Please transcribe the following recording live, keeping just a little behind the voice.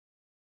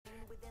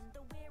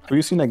Have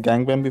you seen a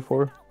gangbang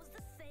before?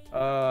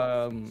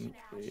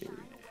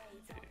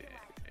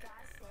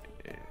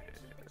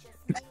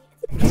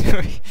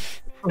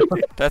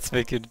 That's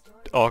making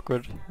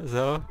awkward as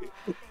hell.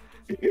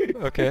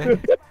 Okay.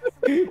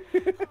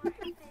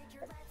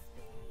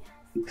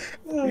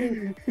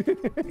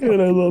 God,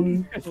 I love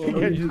it. I think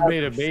I just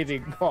made a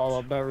mating call.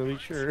 I'm not really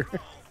sure.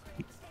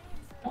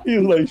 He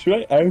was like, should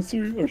I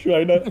answer or should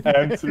I not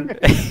answer?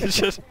 It's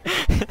just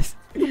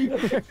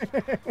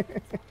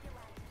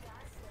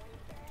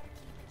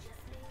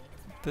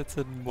that's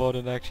a more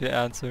than actually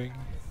answering.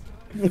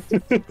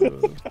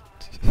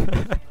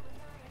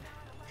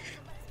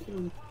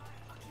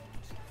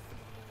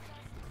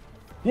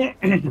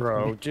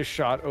 Bro, just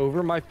shot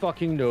over my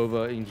fucking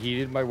Nova and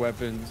heated my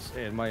weapons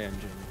and my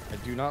engine. I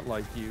do not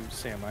like you,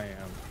 Sam. I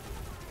am.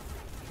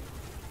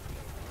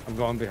 I'm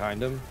going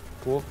behind him.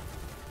 Cool.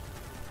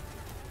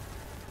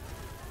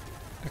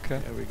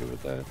 Okay. Yeah, we good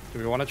with that. Do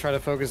we want to try to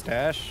focus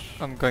Dash?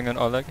 I'm going on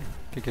Oleg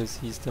because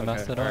he's the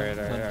mastodon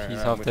and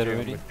he's half dead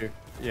already.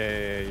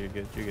 Yeah, you're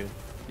good, you're good.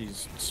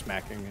 He's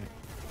smacking me.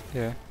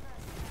 Yeah.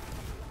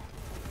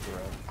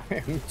 Bro,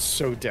 I'm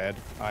so dead.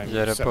 I'm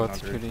Yeah, the bot's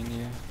 700. killing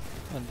you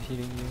and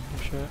healing you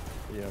for sure.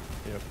 Yep.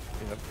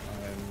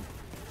 I'm...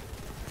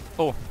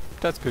 Oh,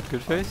 that's good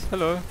face.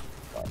 Hello.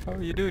 How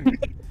are you doing?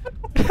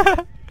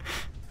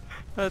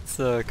 That's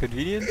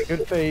convenient.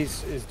 Good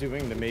face is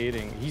doing the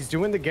mating. He's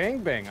doing the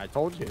gangbang, I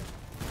told you.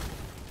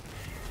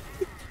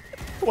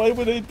 Why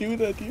would they do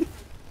that, dude?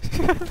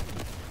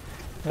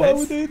 Why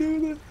would they do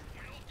that?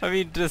 I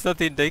mean, there's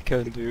nothing they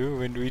can do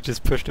when we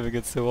just push them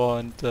against the wall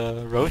and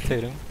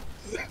rotate them.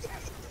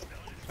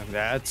 And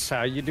that's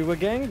how you do a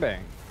gangbang.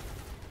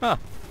 Ah,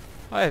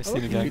 I have seen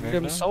a He did gangbang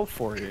himself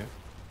for you.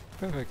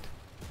 Perfect.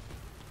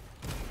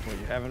 Well,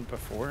 you haven't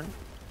before?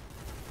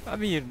 I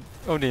mean,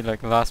 only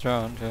like last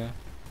round, yeah.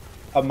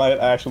 I might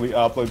actually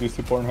upload this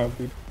to Pornhub,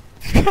 dude.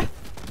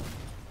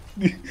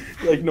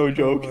 Like, no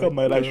joke, I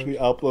might actually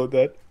upload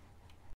that.